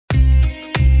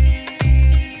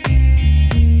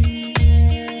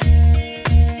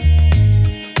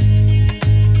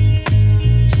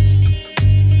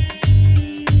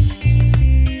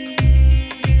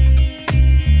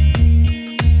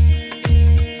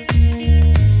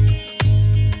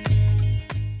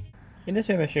In this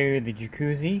video, I'm going to show you the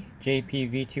Jacuzzi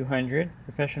JPV200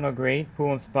 professional grade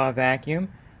pool and spa vacuum.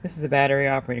 This is a battery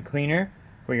operated cleaner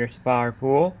for your spa or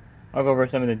pool. I'll go over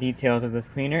some of the details of this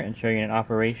cleaner and show you an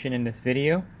operation in this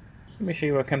video. Let me show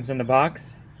you what comes in the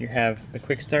box. You have the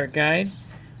quick start guide.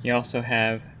 You also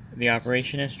have the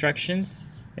operation instructions.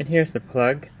 And here's the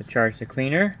plug to charge the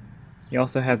cleaner. You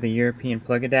also have the European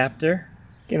plug adapter.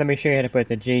 Okay, let me show you how to put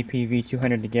the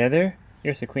JPV200 together.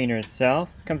 Here's the cleaner itself.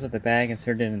 It comes with a bag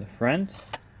inserted in the front.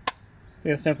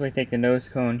 You'll simply take the nose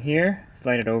cone here,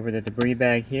 slide it over the debris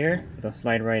bag here. It'll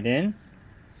slide right in.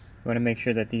 You want to make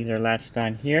sure that these are latched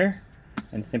on here,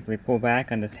 and simply pull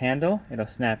back on this handle. It'll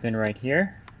snap in right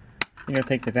here. Then you'll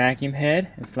take the vacuum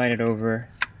head and slide it over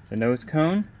the nose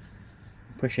cone.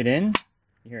 Push it in.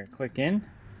 You hear it click in.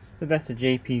 So that's the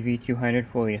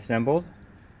JPV200 fully assembled.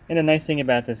 And the nice thing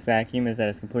about this vacuum is that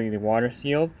it's completely water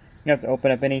sealed. You don't have to open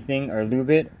up anything or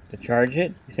lube it to charge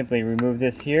it. You simply remove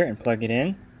this here and plug it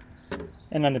in.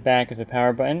 And on the back is a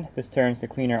power button. This turns the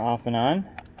cleaner off and on.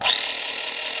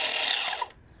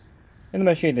 And I'm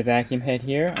going to show you the vacuum head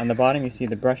here. On the bottom you see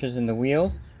the brushes and the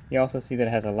wheels. You also see that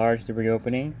it has a large debris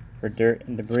opening for dirt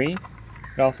and debris.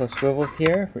 It also swivels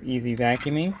here for easy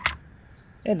vacuuming.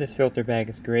 And this filter bag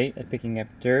is great at picking up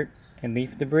dirt and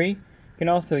leaf debris. You can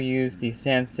also use the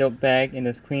sand silt bag in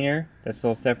this cleaner that's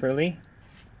sold separately.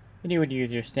 And you would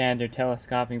use your standard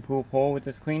telescoping pool pole with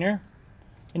this cleaner.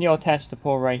 And you'll attach the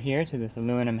pole right here to this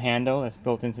aluminum handle that's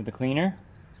built into the cleaner.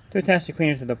 To attach the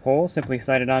cleaner to the pole, simply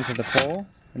slide it onto the pole.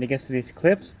 When it gets to these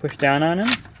clips, push down on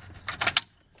them.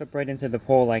 Clip right into the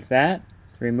pole like that.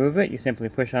 To remove it, you simply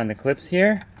push on the clips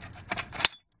here.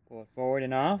 Pull it forward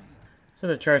and off. So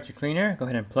to charge the cleaner, go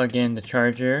ahead and plug in the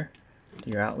charger to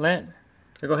your outlet.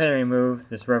 So go ahead and remove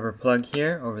this rubber plug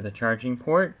here over the charging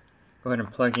port. Go ahead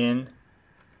and plug in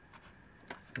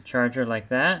the charger like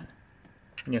that,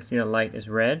 and you'll see the light is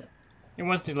red. And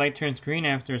once the light turns green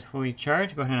after it's fully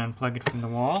charged, go ahead and unplug it from the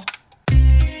wall.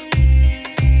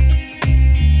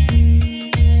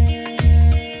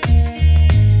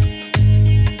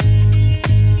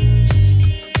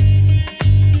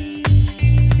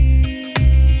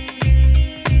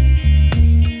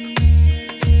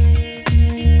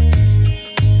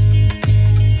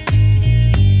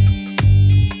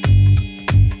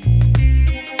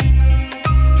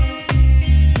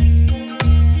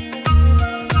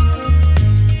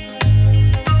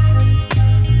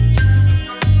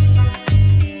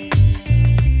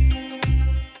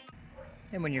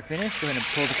 And when you're finished, go ahead and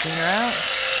pull the cleaner out.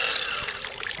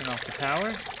 Turn off the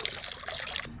power.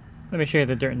 Let me show you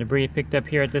the dirt and debris picked up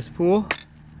here at this pool.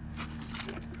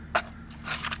 You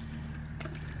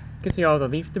can see all the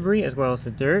leaf debris as well as the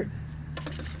dirt.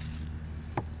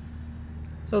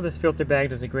 So this filter bag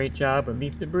does a great job with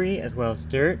leaf debris as well as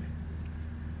dirt.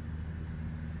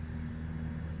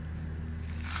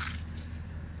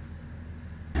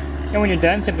 And when you're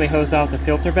done, simply hose off the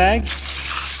filter bag.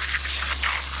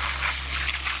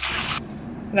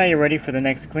 Now you're ready for the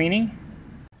next cleaning.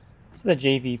 So the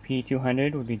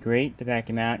JPV200 would be great to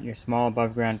vacuum out your small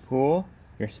above ground pool,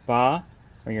 your spa,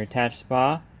 or your attached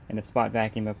spa, and a spot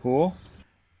vacuum a pool.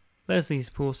 Leslie's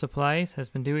Pool Supplies has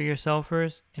been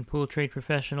do-it-yourselfers and pool trade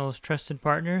professionals' trusted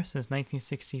partner since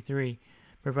 1963,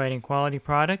 providing quality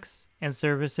products and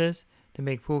services to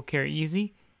make pool care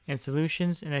easy and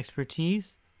solutions and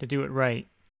expertise to do it right.